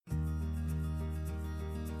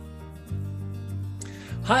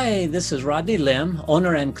Hi, this is Rodney Lim,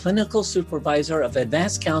 owner and clinical supervisor of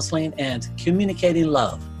Advanced Counseling and Communicating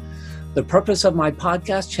Love. The purpose of my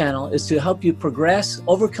podcast channel is to help you progress,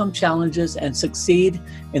 overcome challenges, and succeed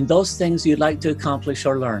in those things you'd like to accomplish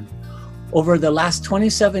or learn. Over the last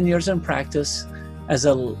 27 years in practice as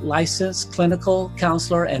a licensed clinical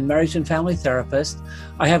counselor and marriage and family therapist,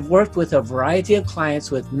 I have worked with a variety of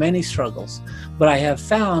clients with many struggles, but I have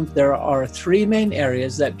found there are three main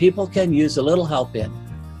areas that people can use a little help in: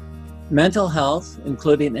 mental health,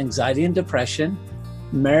 including anxiety and depression,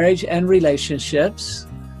 marriage and relationships,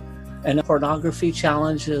 and pornography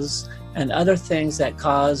challenges, and other things that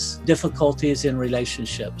cause difficulties in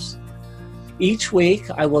relationships. Each week,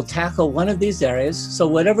 I will tackle one of these areas, so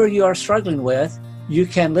whatever you are struggling with, you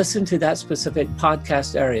can listen to that specific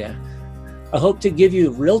podcast area. I hope to give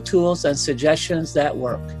you real tools and suggestions that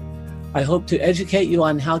work. I hope to educate you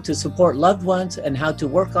on how to support loved ones and how to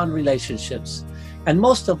work on relationships. And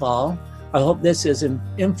most of all, I hope this is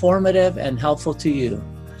informative and helpful to you.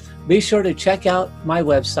 Be sure to check out my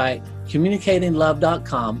website,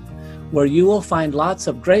 communicatinglove.com, where you will find lots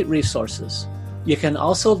of great resources. You can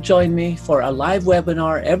also join me for a live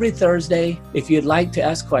webinar every Thursday if you'd like to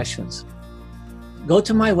ask questions. Go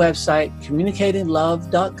to my website,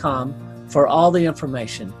 communicatinglove.com, for all the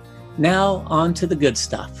information. Now, on to the good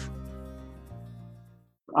stuff.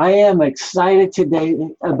 I am excited today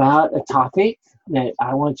about a topic that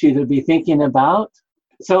I want you to be thinking about.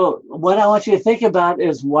 So what I want you to think about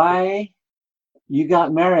is why you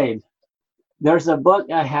got married. There's a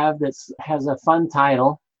book I have that has a fun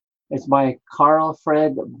title. It's by Carl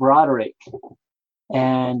Fred Broderick.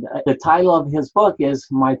 And the title of his book is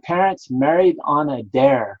My Parents Married on a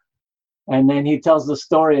Dare. And then he tells the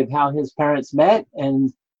story of how his parents met,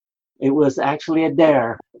 and it was actually a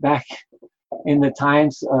dare back in the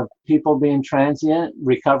times of people being transient,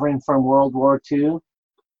 recovering from World War II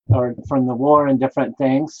or from the war and different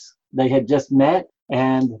things. They had just met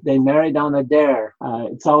and they married on a dare.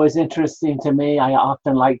 It's always interesting to me. I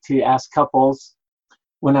often like to ask couples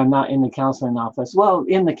when I'm not in the counseling office. Well,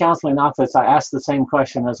 in the counseling office, I ask the same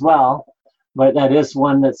question as well, but that is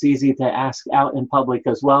one that's easy to ask out in public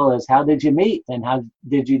as well, as how did you meet and how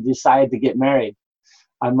did you decide to get married?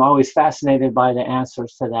 I'm always fascinated by the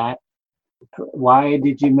answers to that. Why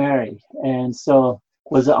did you marry? And so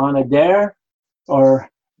was it on a dare, or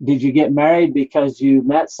did you get married because you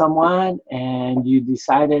met someone and you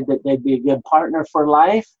decided that they'd be a good partner for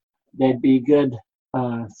life, they'd be a good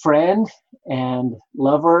friend and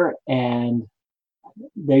lover, and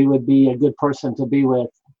they would be a good person to be with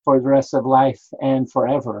for the rest of life and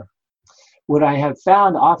forever? What I have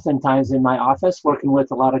found oftentimes in my office working with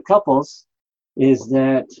a lot of couples is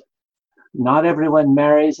that not everyone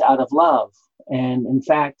marries out of love. And in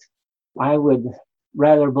fact, I would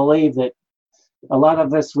rather believe that a lot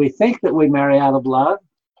of us, we think that we marry out of love,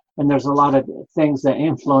 and there's a lot of things that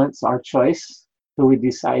influence our choice, who we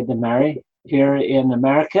decide to marry. Here in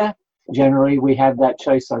America, generally we have that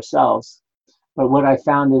choice ourselves. But what I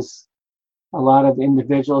found is a lot of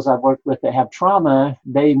individuals I've worked with that have trauma,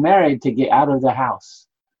 they married to get out of the house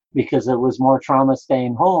because it was more trauma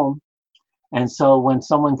staying home. And so when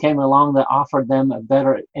someone came along that offered them a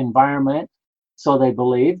better environment, so they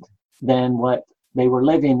believed, than what they were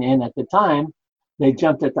living in at the time, they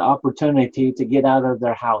jumped at the opportunity to get out of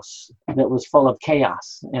their house that was full of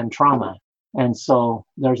chaos and trauma. And so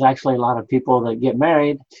there's actually a lot of people that get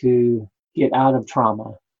married to get out of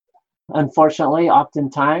trauma. Unfortunately,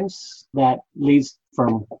 oftentimes that leads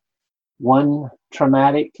from one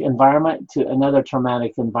traumatic environment to another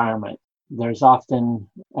traumatic environment. There's often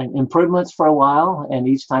improvements for a while, and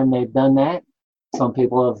each time they've done that, some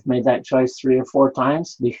people have made that choice 3 or 4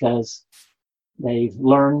 times because they've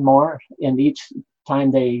learned more, and each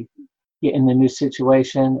time they get in the new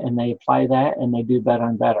situation and they apply that and they do better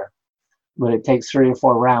and better. But it takes 3 or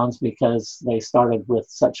 4 rounds because they started with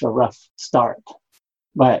such a rough start.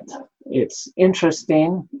 But it's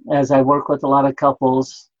interesting, as I work with a lot of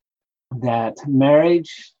couples, that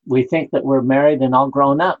marriage, we think that we're married and all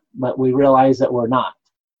grown up, but we realize that we're not.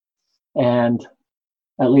 And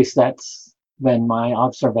at least that's been my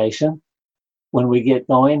observation. When we get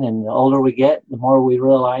going and the older we get, the more we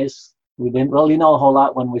realize we didn't really know a whole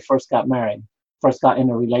lot when we first got married, first got in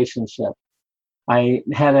a relationship. I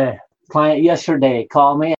had a client yesterday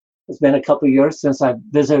call me. It's been a couple of years since I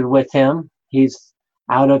visited with him. He's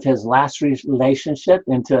out of his last relationship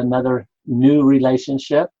into another new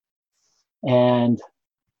relationship, and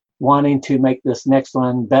wanting to make this next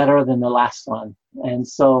one better than the last one. And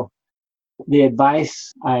so the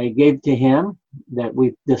advice I gave to him that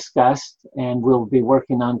we've discussed and we'll be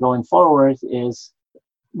working on going forward is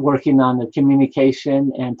working on the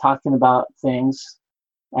communication and talking about things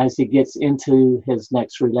as he gets into his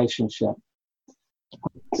next relationship.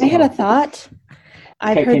 I had a thought.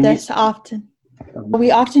 I've heard this often.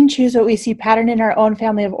 We often choose what we see patterned in our own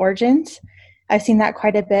family of origins. I've seen that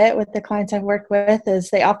quite a bit with the clients I've worked with, is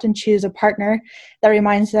they often choose a partner that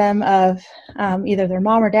reminds them of either their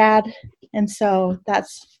mom or dad. And so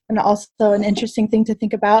that's also an interesting thing to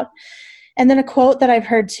think about. And then a quote that I've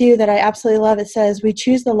heard too that I absolutely love, it says, "We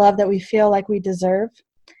choose the love that we feel like we deserve."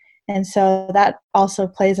 And so that also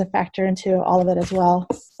plays a factor into all of it as well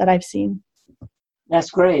that I've seen. That's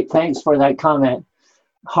great. Thanks for that comment.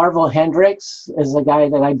 Harville Hendrix is a guy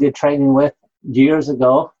that I did training with years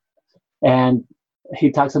ago. And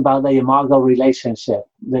he talks about the imago relationship.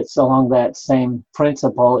 That's along that same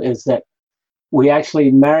principle, is that we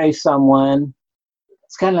actually marry someone.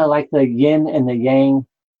 It's kind of like the yin and the yang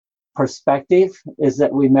perspective, is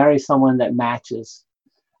that we marry someone that matches.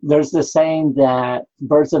 There's the saying that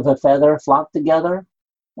birds of a feather flock together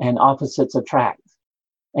and opposites attract.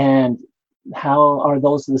 And how are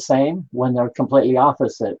those the same when they're completely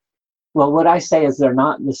opposite? Well, what I say is they're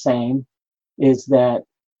not the same, is that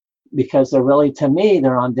because they're really, to me,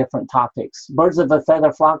 they're on different topics. Birds of a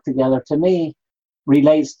feather flock together, to me,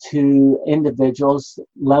 relates to individuals'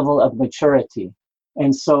 level of maturity.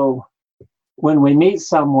 And so when we meet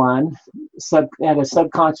someone at a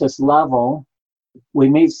subconscious level, we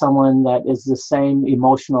meet someone that is the same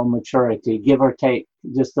emotional maturity, give or take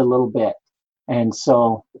just a little bit. And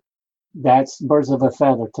so that's birds of a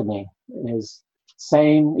feather to me, is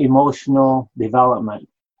same emotional development.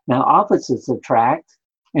 Now, opposites attract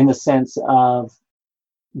in the sense of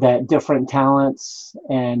that different talents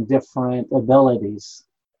and different abilities.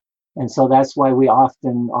 And so that's why we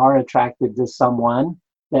often are attracted to someone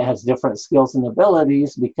that has different skills and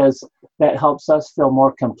abilities, because that helps us feel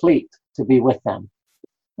more complete to be with them.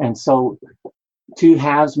 And so two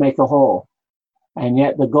halves make a whole. And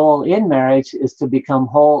yet the goal in marriage is to become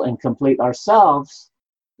whole and complete ourselves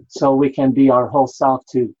so we can be our whole self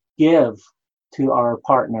to give to our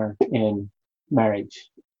partner in marriage.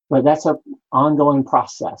 But that's an ongoing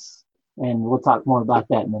process. And we'll talk more about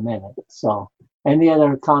that in a minute. So any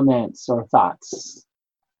other comments or thoughts?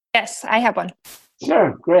 Yes, I have one.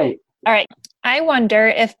 Sure, great. All right. I wonder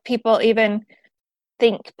if people even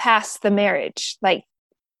think past the marriage, like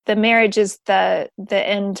the marriage is the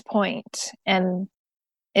end point, and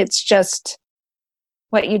it's just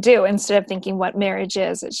what you do, instead of thinking what marriage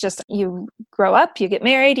is. It's just you grow up, you get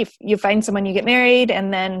married, you find someone, you get married,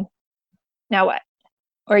 and then now what?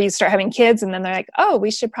 Or you start having kids, and then they're like, oh,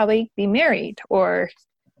 we should probably be married, or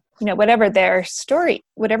whatever their story,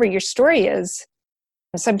 whatever your story is.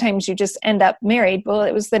 Sometimes you just end up married. Well,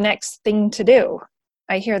 it was the next thing to do.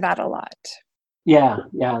 I hear that a lot. Yeah,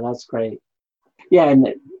 that's great. Yeah, and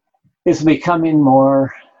it's becoming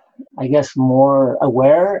more, I guess, more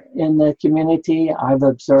aware in the community. I've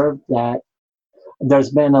observed that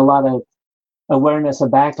there's been a lot of awareness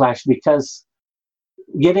of backlash because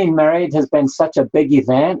getting married has been such a big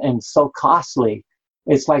event and so costly.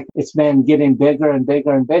 It's like it's been getting bigger and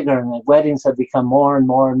bigger and bigger, and the weddings have become more and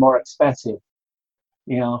more and more expensive.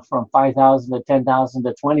 From $5,000 to $10,000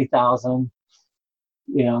 to $20,000.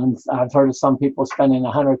 And I've heard of some people spending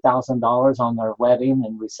 $100,000 on their wedding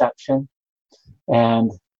and reception,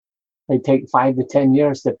 and they take 5 to 10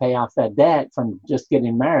 years to pay off that debt from just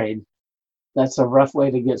getting married. That's a rough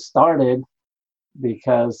way to get started,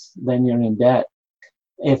 because then you're in debt.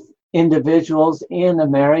 If individuals in a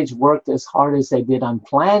marriage worked as hard as they did on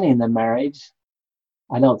planning the marriage,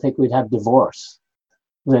 I don't think we'd have divorce.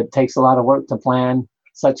 It takes a lot of work to plan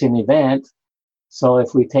such an event. So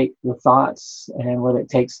if we take the thoughts and what it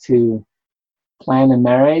takes to plan a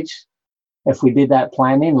marriage, if we did that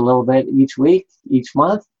planning a little bit each week, each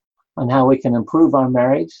month, on how we can improve our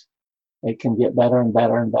marriage, it can get better and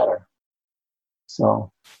better and better.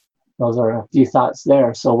 So those are a few thoughts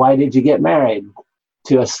there. So why did you get married?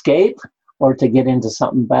 To escape or to get into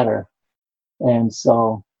something better? And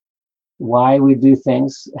so why we do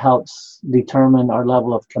things helps determine our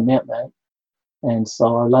level of commitment. And so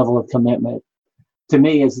our level of commitment, to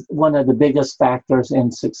me, is one of the biggest factors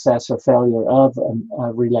in success or failure of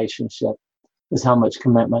a relationship, is how much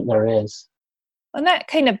commitment there is. And that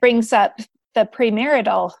kind of brings up the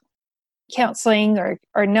premarital counseling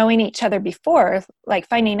or knowing each other before, like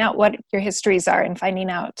finding out what your histories are and finding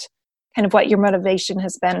out kind of what your motivation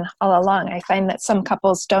has been all along. I find that some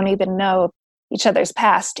couples don't even know each other's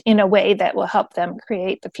past in a way that will help them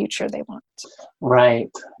create the future they want. Right.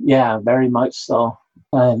 Yeah, very much so.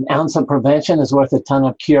 An ounce of prevention is worth a ton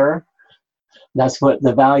of cure. That's what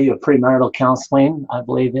the value of premarital counseling, I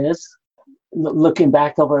believe, is. looking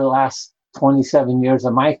back over the last 27 years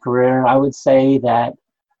of my career, I would say that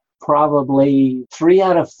probably 3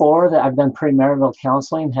 out of 4 that I've done premarital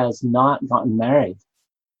counseling has not gotten married,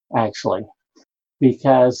 actually,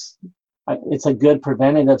 because it's a good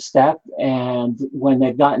preventative step. And when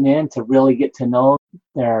they've gotten in to really get to know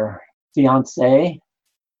their fiance,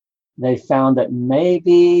 they found that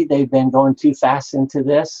maybe they've been going too fast into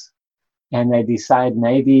this, and they decide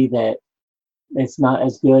maybe that it's not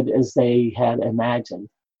as good as they had imagined.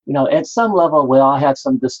 At some level, we all have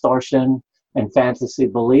some distortion and fantasy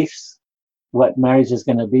beliefs what marriage is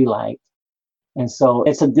going to be like. And so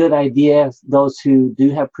it's a good idea, those who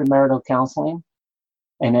do have premarital counseling,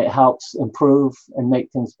 and it helps improve and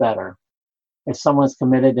make things better. If someone's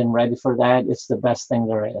committed and ready for that, it's the best thing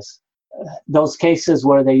there is. Those cases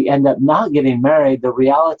where they end up not getting married, the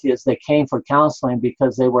reality is they came for counseling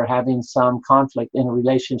because they were having some conflict in a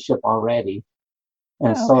relationship already.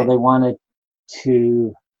 And so they wanted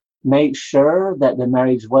to make sure that the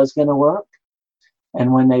marriage was going to work.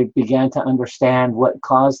 And when they began to understand what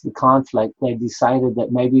caused the conflict, they decided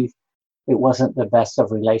that maybe it wasn't the best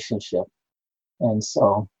of relationship. And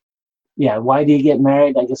so, why do you get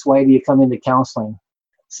married? I guess, why do you come into counseling?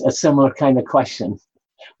 It's a similar kind of question.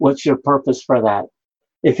 What's your purpose for that?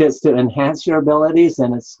 If it's to enhance your abilities,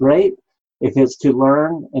 then it's great. If it's to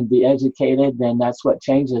learn and be educated, then that's what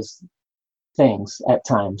changes things at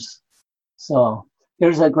times. So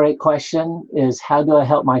here's a great question, is how do I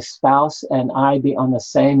help my spouse and I be on the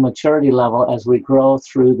same maturity level as we grow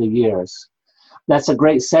through the years? That's a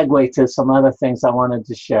great segue to some other things I wanted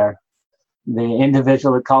to share. The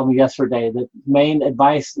individual that called me yesterday, the main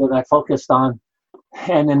advice that I focused on,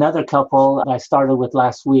 and another couple I started with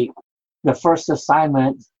last week, the first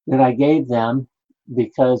assignment that I gave them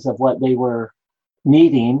because of what they were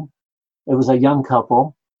needing, it was a young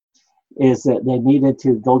couple, is that they needed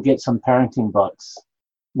to go get some parenting books.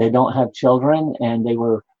 They don't have children, and they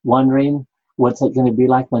were wondering what's it going to be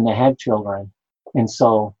like when they have children. And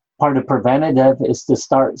so part of preventative is to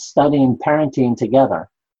start studying parenting together.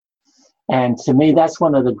 And to me, that's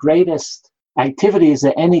one of the greatest activities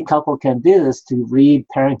that any couple can do, is to read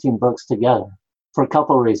parenting books together for a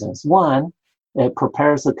couple of reasons. One, it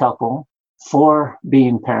prepares the couple for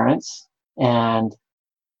being parents, and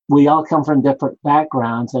we all come from different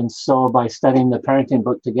backgrounds. And so by studying the parenting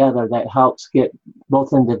book together, that helps get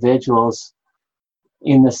both individuals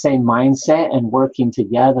in the same mindset and working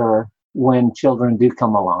together when children do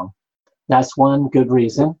come along. That's one good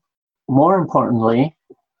reason. More importantly,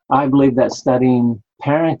 I believe that studying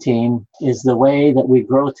parenting is the way that we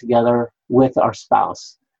grow together with our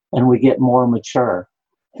spouse and we get more mature.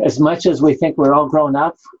 As much as we think we're all grown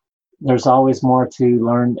up, there's always more to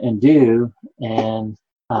learn and do, and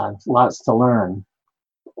lots to learn.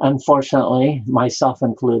 Unfortunately, myself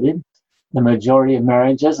included, the majority of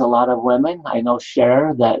marriages, a lot of women I know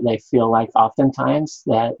share that they feel like oftentimes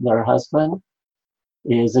that their husband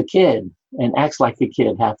is a kid and acts like a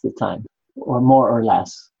kid half the time, or more or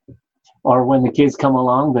less. Or when the kids come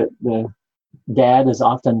along, the dad is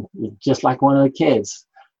often just like one of the kids.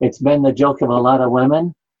 It's been the joke of a lot of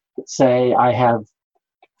women say, I have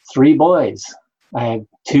 3 boys. I have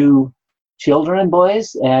 2 children,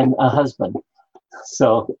 boys, and a husband.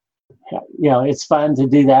 So, it's fun to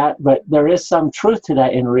do that, but there is some truth to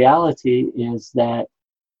that in reality, is that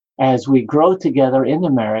as we grow together in the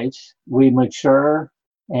marriage, we mature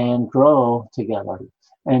and grow together.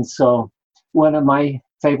 And so one of my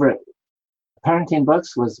favorite parenting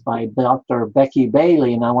books was by Dr. Becky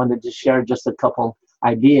Bailey, and I wanted to share just a couple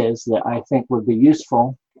ideas that I think would be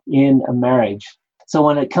useful in a marriage. So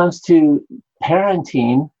when it comes to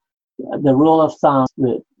parenting, the rule of thumb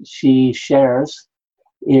that she shares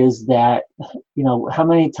is that, how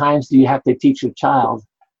many times do you have to teach your child?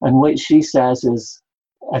 And what she says is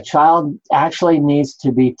a child actually needs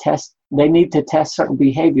to be tested. They need to test certain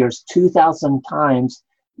behaviors 2,000 times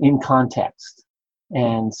in context.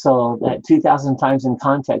 And so that 2,000 times in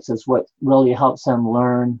context is what really helps them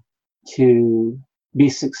learn to be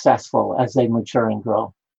successful as they mature and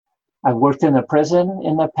grow. I've worked in a prison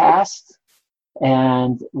in the past,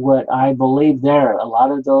 and what I believe there, a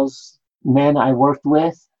lot of those men I worked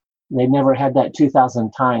with, they never had that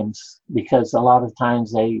 2,000 times, because a lot of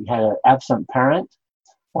times they had an absent parent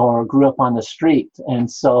or grew up on the street. And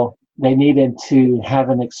so they needed to have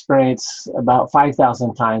an experience about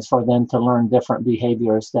 5,000 times for them to learn different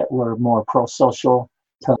behaviors that were more pro-social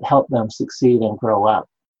to help them succeed and grow up.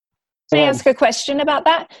 Can I ask a question about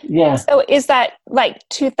that? Yeah. So is that like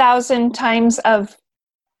 2,000 times of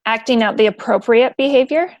acting out the appropriate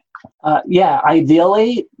behavior? Yeah,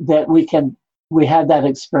 ideally that we can we had that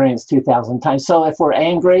experience 2,000 times. So if we're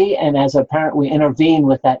angry and as a parent we intervene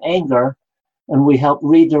with that anger and we help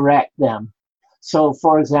redirect them. So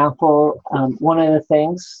for example, one of the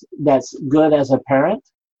things that's good as a parent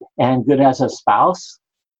and good as a spouse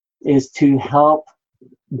is to help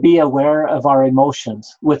be aware of our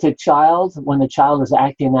emotions. With a child, when the child is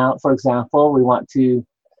acting out, for example, we want to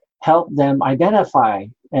help them identify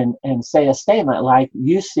and say a statement like,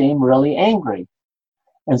 you seem really angry.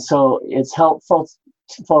 And so it's helpful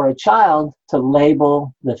for a child to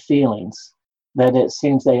label the feelings that it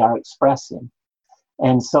seems they are expressing.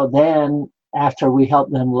 And so then after we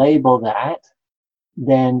help them label that,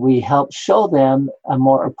 then we help show them a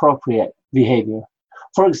more appropriate behavior.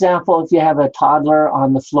 For example, if you have a toddler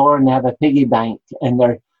on the floor and they have a piggy bank and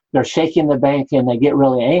they're shaking the bank and they get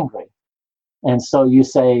really angry. And so you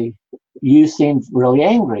say, you seem really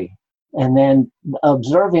angry. And then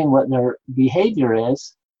observing what their behavior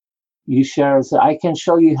is, you share, I can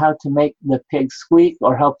show you how to make the pig squeak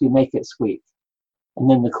or help you make it squeak. And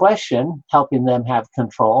then the question, helping them have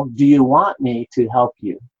control, do you want me to help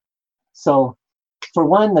you? So for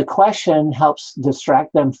one, the question helps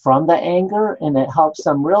distract them from the anger, and it helps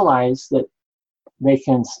them realize that they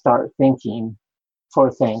can start thinking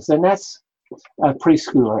for things. And that's a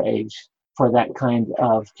preschooler age for that kind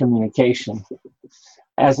of communication.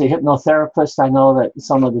 As a hypnotherapist, I know that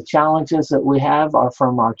some of the challenges that we have are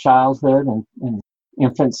from our childhood and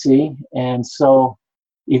infancy. And so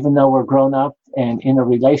even though we're grown up and in a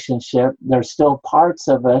relationship, there's still parts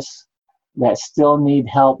of us that still need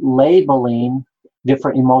help labeling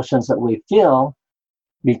different emotions that we feel,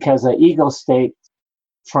 because the ego state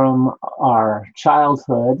from our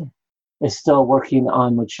childhood is still working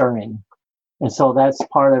on maturing. And so that's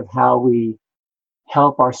part of how we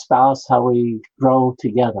help our spouse, how we grow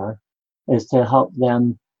together, is to help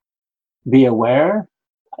them be aware,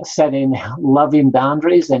 setting loving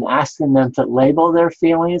boundaries and asking them to label their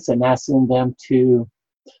feelings and asking them to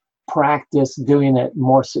practice doing it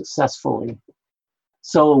more successfully.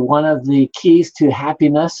 So one of the keys to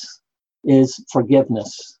happiness is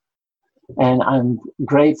forgiveness. And I'm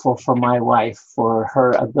grateful for my wife for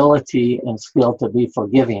her ability and skill to be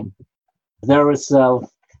forgiving. There was a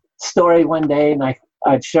story one day, and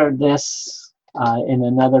I've shared this in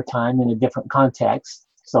another time in a different context,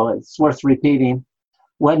 so it's worth repeating.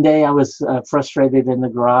 One day I was frustrated in the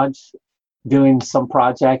garage doing some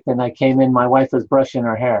project, and I came in, my wife was brushing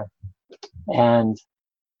her hair. And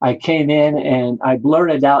I came in and I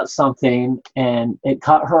blurted out something, and it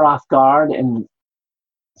caught her off guard, and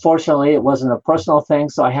fortunately it wasn't a personal thing,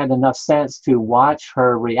 so I had enough sense to watch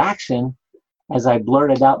her reaction as I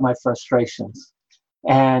blurted out my frustrations.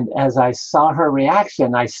 And as I saw her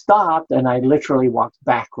reaction, I stopped and I literally walked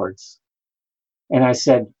backwards. And I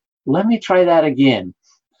said, let me try that again.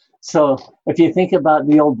 So if you think about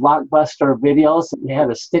the old Blockbuster videos, they had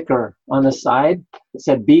a sticker on the side that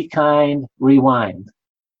said, be kind, rewind.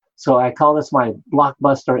 So I call this my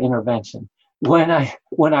Blockbuster intervention. When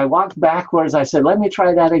I walked backwards, I said, let me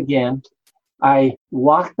try that again. I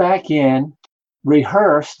walked back in,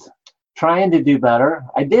 rehearsed, trying to do better.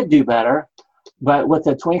 I did do better, but with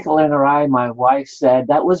a twinkle in her eye, my wife said,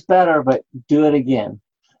 that was better, but do it again.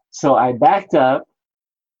 So I backed up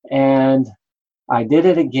and I did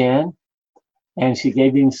it again, and she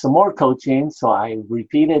gave me some more coaching. So I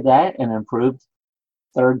repeated that and improved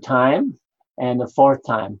third time and the fourth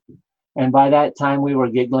time. And by that time we were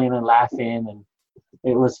giggling and laughing, and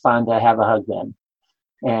it was fun to have a hug then.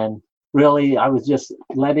 And really, I was just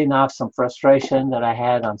letting off some frustration that I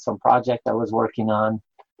had on some project I was working on.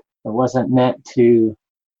 It wasn't meant to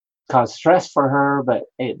cause stress for her, but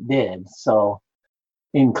it did. So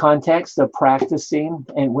in context of practicing,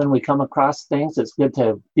 and when we come across things, it's good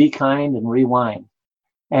to be kind and rewind.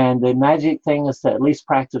 And the magic thing is to at least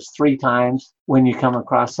practice 3 times when you come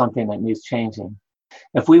across something that needs changing.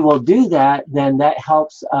 If we will do that, then that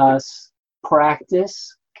helps us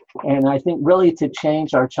practice, and I think really to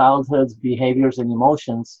change our childhood's behaviors and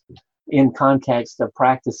emotions in context of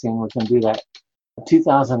practicing, we can do that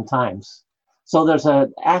 2,000 times. So there's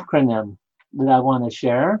an acronym that I want to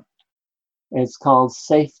share. It's called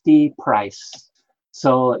Safety Price.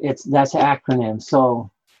 So that's an acronym.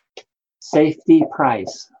 So Safety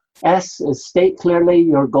Price. S is state clearly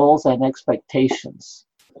your goals and expectations.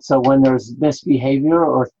 So when there's misbehavior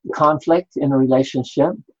or conflict in a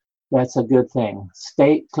relationship, that's a good thing.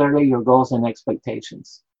 State clearly your goals and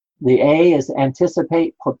expectations. The A is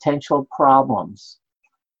anticipate potential problems.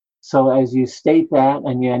 So as you state that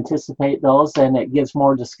and you anticipate those, then it gives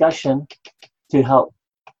more discussion to help.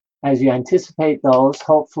 As you anticipate those,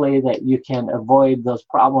 hopefully that you can avoid those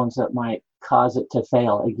problems that might cause it to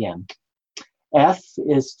fail again. F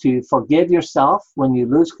is to forgive yourself when you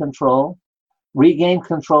lose control, regain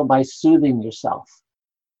control by soothing yourself.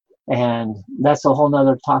 And that's a whole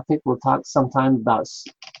nother topic. We'll talk sometime about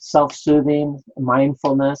self-soothing,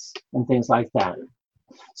 mindfulness, and things like that.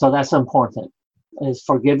 So that's important, is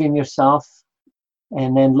forgiving yourself,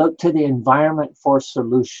 and then look to the environment for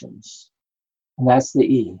solutions. And that's the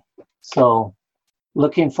E. So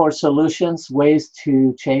looking for solutions, ways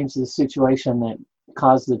to change the situation that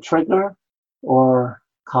caused the trigger or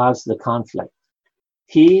caused the conflict.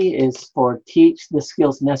 T is for teach the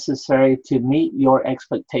skills necessary to meet your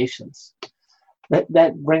expectations.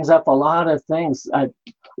 That brings up a lot of things.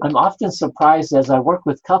 I'm often surprised as I work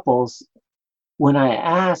with couples when I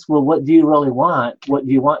ask, well, what do you really want? What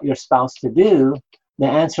do you want your spouse to do? The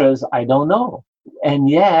answer is, I don't know. And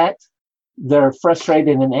yet they're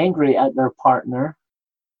frustrated and angry at their partner.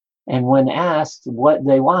 And when asked what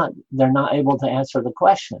they want, they're not able to answer the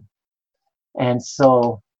question. And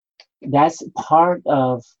so that's part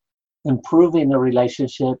of improving the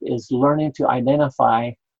relationship, is learning to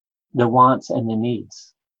identify the wants and the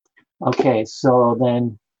needs. Okay, so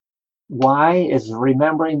then Y is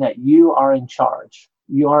remembering that you are in charge.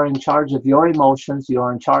 You are in charge of your emotions. You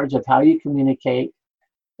are in charge of how you communicate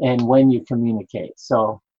and when you communicate.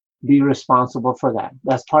 So be responsible for that.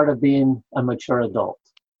 That's part of being a mature adult.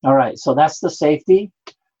 All right, so that's the safety.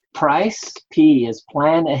 Price, P, is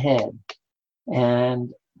plan ahead.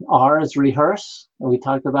 And R is rehearse. We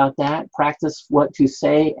talked about that. Practice what to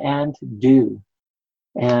say and do.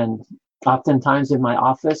 And oftentimes in my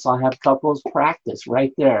office, I'll have couples practice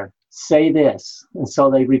right there. Say this. And so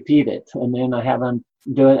they repeat it. And then I have them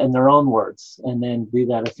do it in their own words, and then do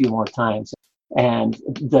that a few more times. And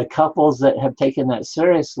the couples that have taken that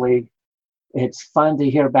seriously, it's fun to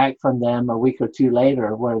hear back from them a week or two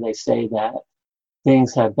later where they say that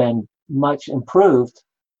things have been much improved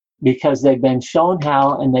because they've been shown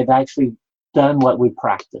how and they've actually done what we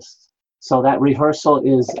practiced. So that rehearsal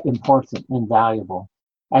is important and valuable.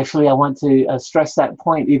 Actually, I want to stress that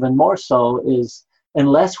point even more so, is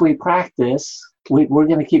unless we practice, we're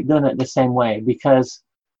going to keep doing it the same way, because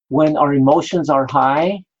when our emotions are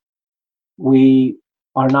high, we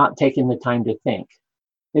are not taking the time to think.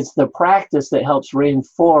 It's the practice that helps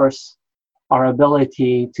reinforce our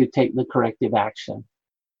ability to take the corrective action.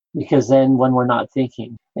 Because then when we're not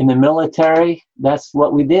thinking. In the military, that's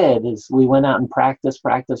what we did, is we went out and practice.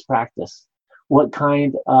 What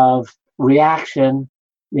kind of reaction,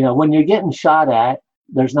 when you're getting shot at,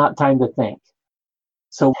 there's not time to think.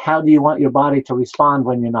 So how do you want your body to respond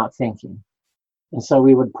when you're not thinking? And so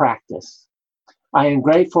we would practice. I am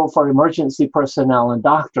grateful for emergency personnel and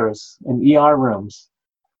doctors in ER rooms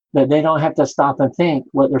that they don't have to stop and think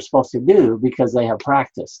what they're supposed to do because they have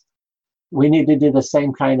practiced. We need to do the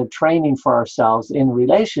same kind of training for ourselves in a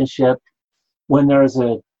relationship. When there's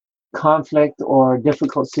a conflict or a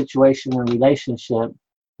difficult situation in a relationship,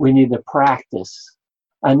 we need to practice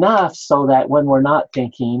enough so that when we're not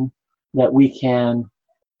thinking, that we can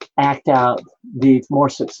act out the more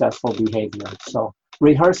successful behavior. So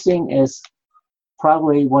rehearsing is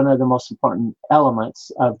probably one of the most important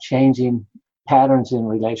elements of changing patterns in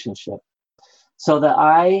relationship. So the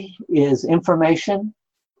I is information.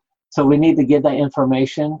 So we need to give that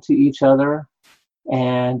information to each other,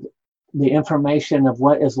 and the information of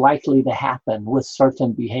what is likely to happen with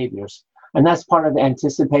certain behaviors. And that's part of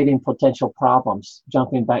anticipating potential problems.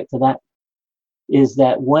 Jumping back to that, is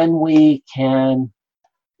that when we can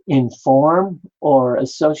inform or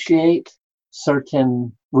associate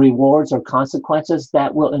certain rewards or consequences,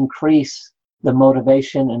 that will increase the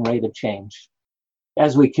motivation and rate of change.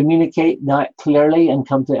 As we communicate that clearly and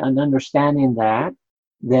come to an understanding that,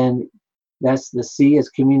 then that's the C is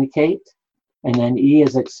communicate, and then E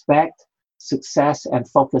is expect success and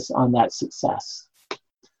focus on that success.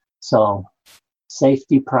 So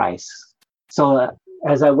safety, price. So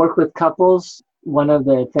as I work with couples, one of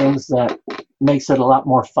the things that makes it a lot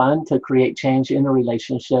more fun to create change in a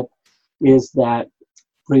relationship is that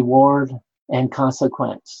reward and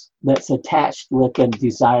consequence that's attached with the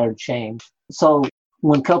desired change. So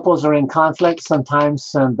when couples are in conflict, sometimes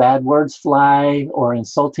some bad words fly or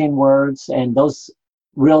insulting words, and those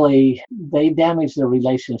really, they damage the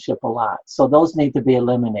relationship a lot. So those need to be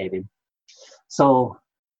eliminated. So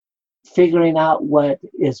figuring out what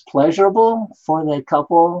is pleasurable for the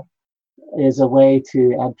couple is a way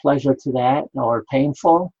to add pleasure to that, or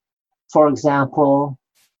painful. For example,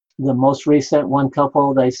 the most recent one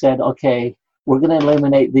couple, they said, okay, we're going to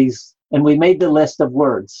eliminate these. And we made the list of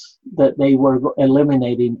words that they were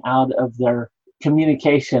eliminating out of their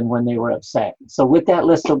communication when they were upset. So with that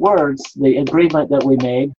list of words, the agreement that we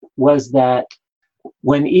made was that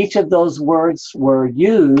when each of those words were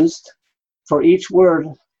used, for each word,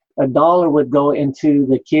 $1 would go into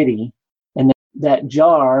the kitty, and that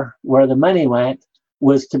jar where the money went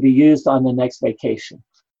was to be used on the next vacation.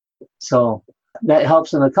 So that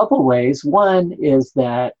helps in a couple ways. One is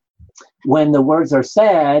that when the words are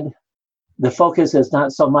said, the focus is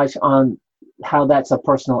not so much on how that's a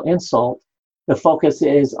personal insult. The focus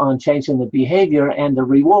is on changing the behavior and the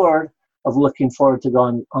reward of looking forward to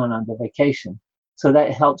going on the vacation. So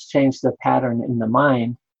that helps change the pattern in the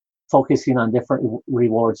mind, focusing on different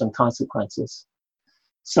rewards and consequences.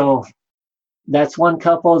 So that's one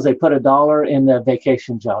couple, is they put $1 in the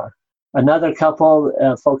vacation jar. Another couple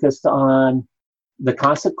focused on the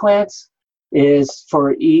consequence is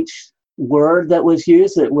for each word that was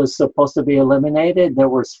used, it was supposed to be eliminated. There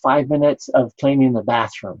was 5 minutes of cleaning the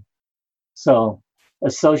bathroom. So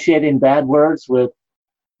associating bad words with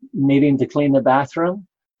needing to clean the bathroom,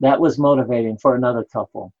 that was motivating for another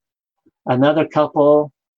couple. Another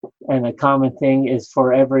couple, and a common thing is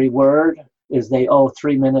for every word, is they owe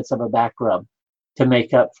 3 minutes of a back rub to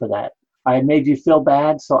make up for that. I made you feel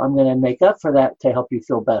bad, so I'm going to make up for that to help you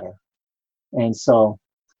feel better. And so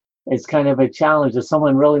it's kind of a challenge. If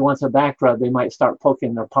someone really wants a back rub, they might start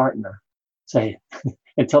poking their partner, say,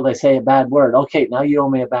 until they say a bad word. Okay, now you owe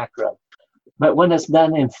me a back rub. But when it's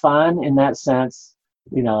done in fun, in that sense,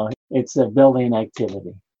 you know, it's a building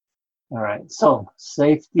activity. All right, so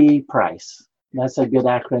safety price. That's a good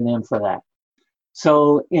acronym for that.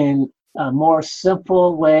 So in a more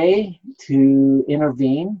simple way to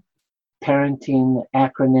intervene, parenting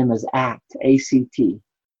acronym is ACT, A-C-T.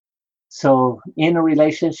 So in a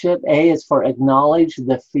relationship, A is for acknowledge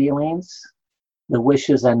the feelings, the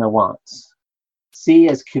wishes, and the wants. C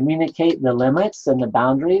is communicate the limits and the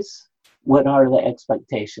boundaries. What are the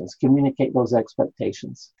expectations? Communicate those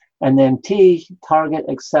expectations. And then T, target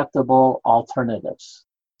acceptable alternatives.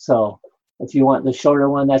 So if you want the shorter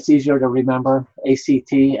one, that's easier to remember.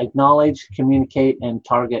 ACT, acknowledge, communicate, and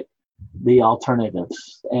target the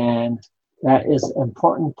alternatives. And that is an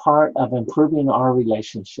important part of improving our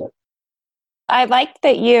relationship. I like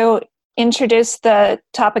that you introduced the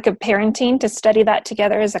topic of parenting to study that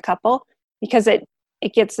together as a couple, because it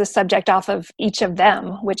gets the subject off of each of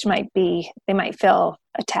them, which might be, they might feel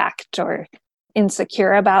attacked or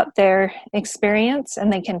insecure about their experience,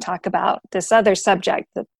 and they can talk about this other subject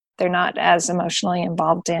that they're not as emotionally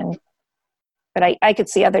involved in. But I could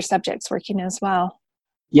see other subjects working as well.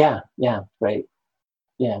 Yeah, right.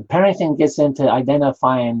 Yeah, parenting gets into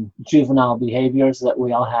identifying juvenile behaviors that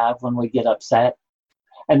we all have when we get upset.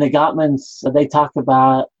 And the Gottmans, they talk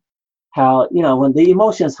about how, you know, when the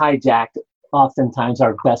emotions hijacked, oftentimes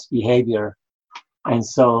our best behavior. And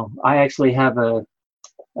so I actually have a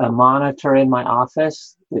monitor in my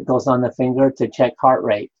office that goes on the finger to check heart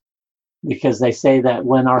rate, because they say that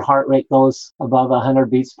when our heart rate goes above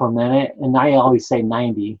 100 beats per minute, and I always say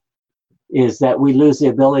 90, is that we lose the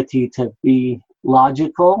ability to be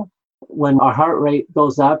logical. When our heart rate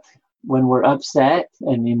goes up, when we're upset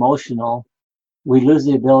and emotional, we lose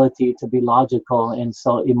the ability to be logical. And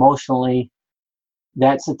so emotionally,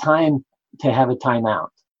 that's a time to have a timeout.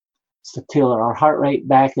 So till our heart rate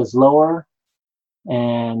back is lower,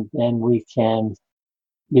 and then we can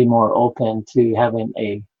be more open to having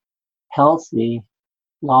a healthy,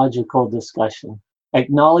 logical discussion.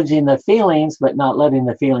 Acknowledging the feelings, but not letting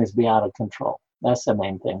the feelings be out of control. That's the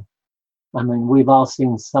main thing. I mean, we've all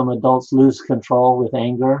seen some adults lose control with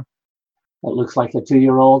anger. It looks like a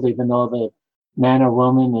 2-year-old, even though the man or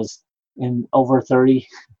woman is in over 30.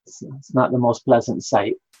 It's not the most pleasant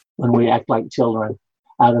sight when we act like children,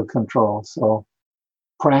 out of control. So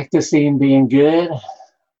practicing being good,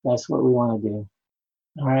 that's what we want to do.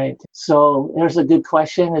 All right. So there's a good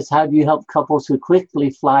question, is how do you help couples who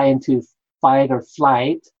quickly fly into fight or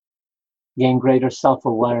flight gain greater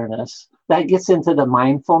self-awareness? That gets into the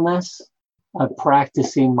mindfulness of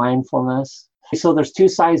practicing mindfulness. So there's two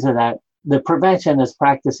sides of that. The prevention is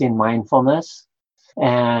practicing mindfulness,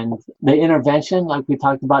 and the intervention, like we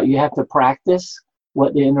talked about, you have to practice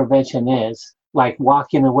what the intervention is, like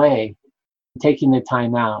walking away, taking the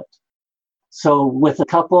time out. So with the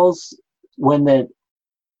couples, when the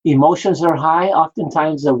emotions are high,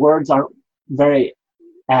 oftentimes the words aren't very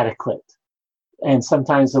adequate. And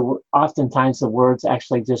oftentimes the words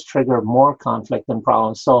actually just trigger more conflict and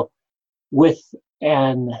problems. So with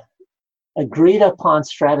an agreed upon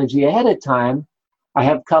strategy ahead of time, I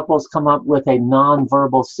have couples come up with a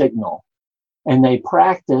nonverbal signal, and they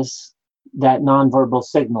practice that nonverbal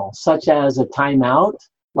signal, such as a timeout,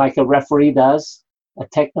 like a referee does, a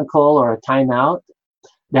technical or a timeout.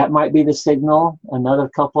 That might be the signal. Another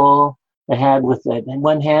couple the head with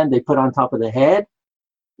one hand they put on top of the head,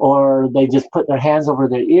 or they just put their hands over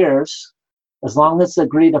their ears, as long as it's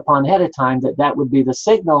agreed upon ahead of time that would be the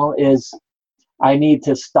signal is, I need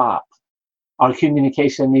to stop. Our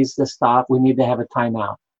communication needs to stop. We need to have a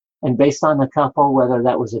timeout. And based on the couple, whether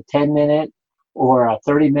that was a 10-minute or a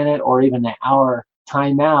 30-minute or even an hour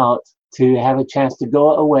timeout, to have a chance to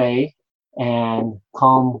go away and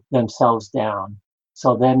calm themselves down.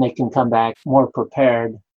 So then they can come back more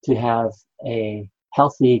prepared to have a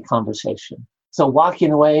healthy conversation. So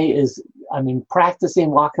walking away is, practicing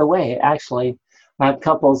walk away. Actually, I have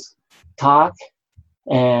couples talk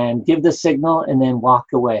and give the signal and then walk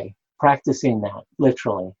away. Practicing that,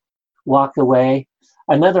 literally. Walk away.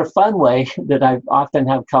 Another fun way that I often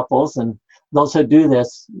have couples, and those who do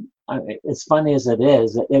this, as funny as it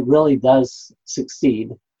is, it really does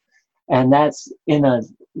succeed. And that's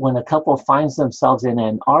when a couple finds themselves in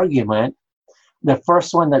an argument, the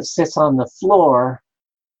first one that sits on the floor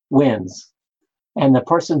wins. And the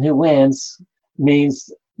person who wins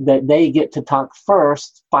means that they get to talk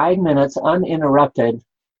first, 5 minutes uninterrupted,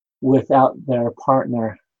 without their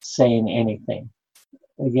partner saying anything.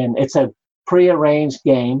 Again, it's a prearranged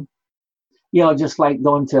game. Just like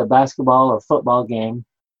going to a basketball or football game,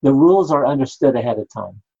 the rules are understood ahead of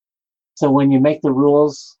time. So when you make the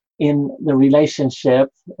rules in the relationship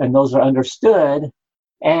and those are understood,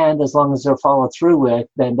 and as long as they're followed through with,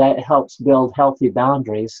 then that helps build healthy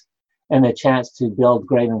boundaries and a chance to build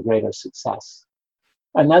greater and greater success.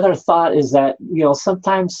 Another thought is that,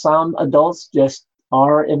 sometimes some adults just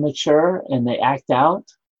are immature and they act out.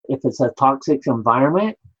 If it's a toxic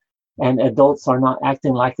environment and adults are not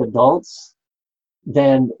acting like adults,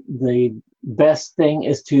 then the best thing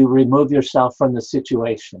is to remove yourself from the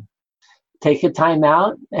situation. Take a time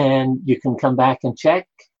out and you can come back and check.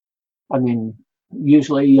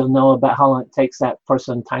 Usually you'll know about how long it takes that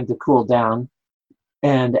person time to cool down.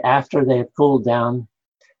 And after they've cooled down,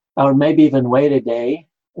 or maybe even wait a day,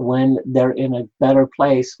 when they're in a better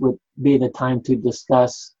place would be the time to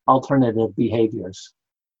discuss alternative behaviors.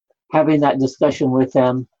 Having that discussion with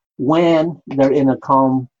them when they're in a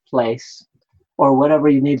calm place, or whatever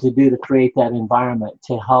you need to do to create that environment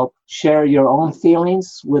to help share your own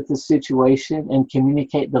feelings with the situation and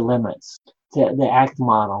communicate the limits, the ACT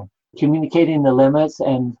model. Communicating the limits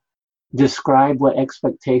and describe what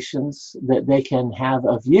expectations that they can have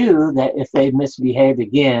of you, that if they misbehave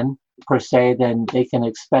again, per se, then they can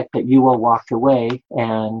expect that you will walk away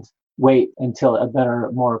and wait until a better,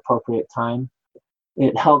 more appropriate time.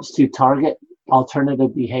 It helps to target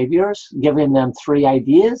alternative behaviors, giving them 3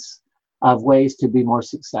 ideas of ways to be more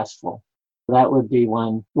successful. That would be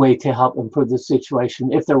one way to help improve the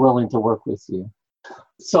situation if they're willing to work with you.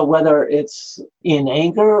 So whether it's in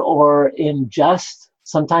anger or in just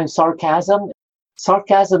sometimes sarcasm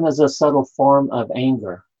is a subtle form of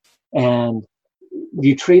anger. And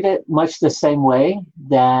you treat it much the same way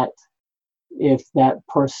that if that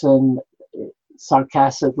person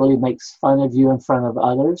sarcastically makes fun of you in front of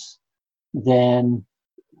others, then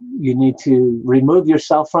you need to remove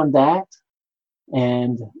yourself from that.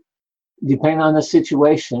 And depending on the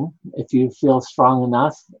situation, if you feel strong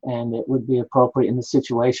enough and it would be appropriate in the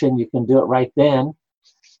situation, you can do it right then.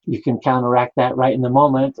 You can counteract that right in the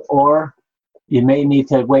moment, or you may need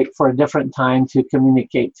to wait for a different time to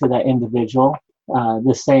communicate to that individual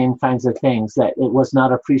the same kinds of things, that it was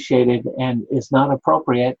not appreciated and is not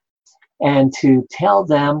appropriate, and to tell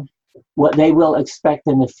them what they will expect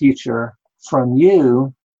in the future from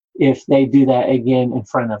you if they do that again in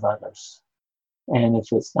front of others. And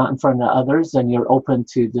if it's not in front of others, then you're open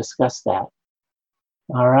to discuss that.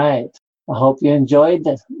 All right. I hope you enjoyed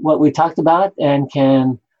what we talked about and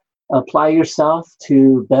can apply yourself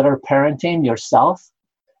to better parenting yourself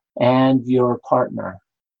and your partner.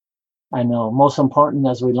 I know most important,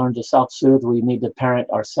 as we learn to self-soothe, we need to parent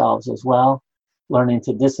ourselves as well, learning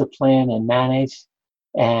to discipline and manage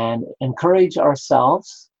and encourage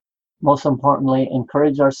ourselves. Most importantly,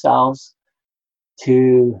 encourage ourselves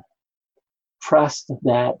to trust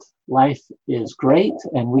that life is great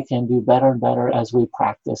and we can do better and better as we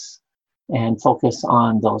practice and focus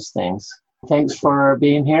on those things. Thanks for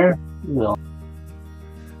being here.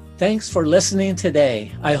 Thanks for listening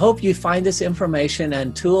today. I hope you find this information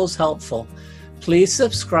and tools helpful. Please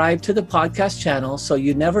subscribe to the podcast channel so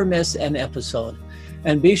you never miss an episode.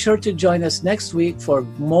 And be sure to join us next week for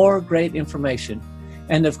more great information.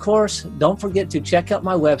 And of course, don't forget to check out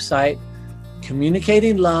my website,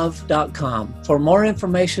 communicatinglove.com, for more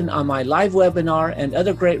information on my live webinar and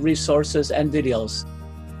other great resources and videos.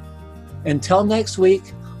 Until next week,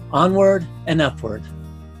 onward and upward.